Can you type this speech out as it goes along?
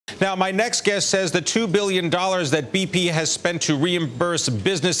Now, my next guest says the $2 billion that BP has spent to reimburse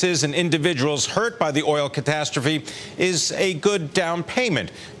businesses and individuals hurt by the oil catastrophe is a good down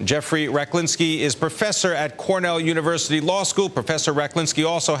payment. Jeffery Rachlinski is professor at Cornell University Law School. Professor Rachlinski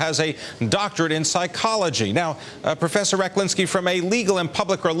also has a doctorate in psychology. Now, Professor Rachlinski, from a legal and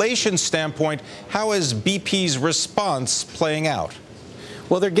public relations standpoint, how is BP's response playing out?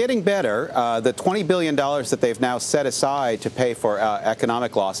 Well, they're getting better. The $20 billion that they've now set aside to pay for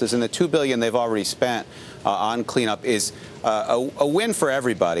economic losses and the $2 billion they've already spent on cleanup is a win for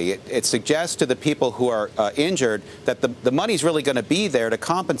everybody. It suggests to the people who are injured that the money's really going to be there to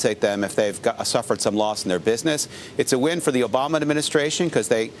compensate them if they've suffered some loss in their business. It's a win for the Obama administration because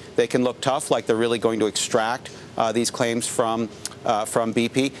they can look tough, like they're really going to extract these claims from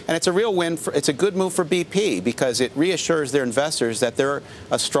BP, and it's a real win. It's a good move for BP because it reassures their investors that they're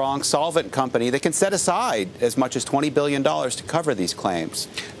a strong, solvent company that can set aside as much as $20 billion to cover these claims.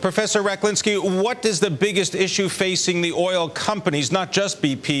 Professor Rachlinski, what is the biggest issue facing the oil companies, not just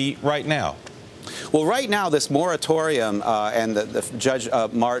BP, right now? Well, right now, this moratorium and the Judge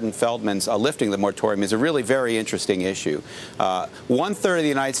Martin Feldman's lifting the moratorium is a really very interesting issue. 1/3 of the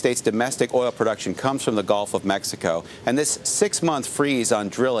United States domestic oil production comes from the Gulf of Mexico, and this 6-month freeze on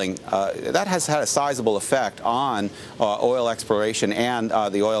drilling, that has had a sizable effect on oil exploration and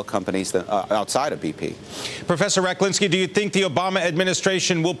the oil companies outside of BP. Professor Rachlinski, do you think the Obama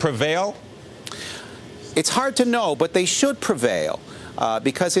administration will prevail? It's hard to know, but they should prevail.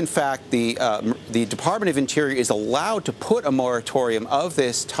 Because, in fact, the Department of Interior is allowed to put a moratorium of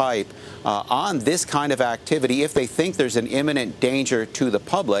this type on this kind of activity if they think there's an imminent danger to the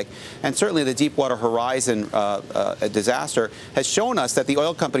public. And certainly the Deepwater Horizon disaster has shown us that the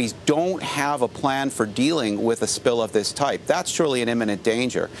oil companies don't have a plan for dealing with a spill of this type. That's surely an imminent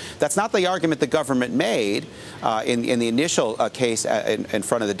danger. That's not the argument the government made in the initial case in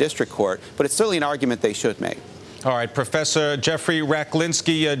front of the district court, but it's certainly an argument they should make. All right, Professor Jeffery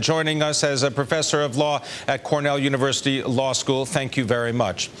Rachlinski joining us as a professor of law at Cornell University Law School. Thank you very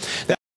much.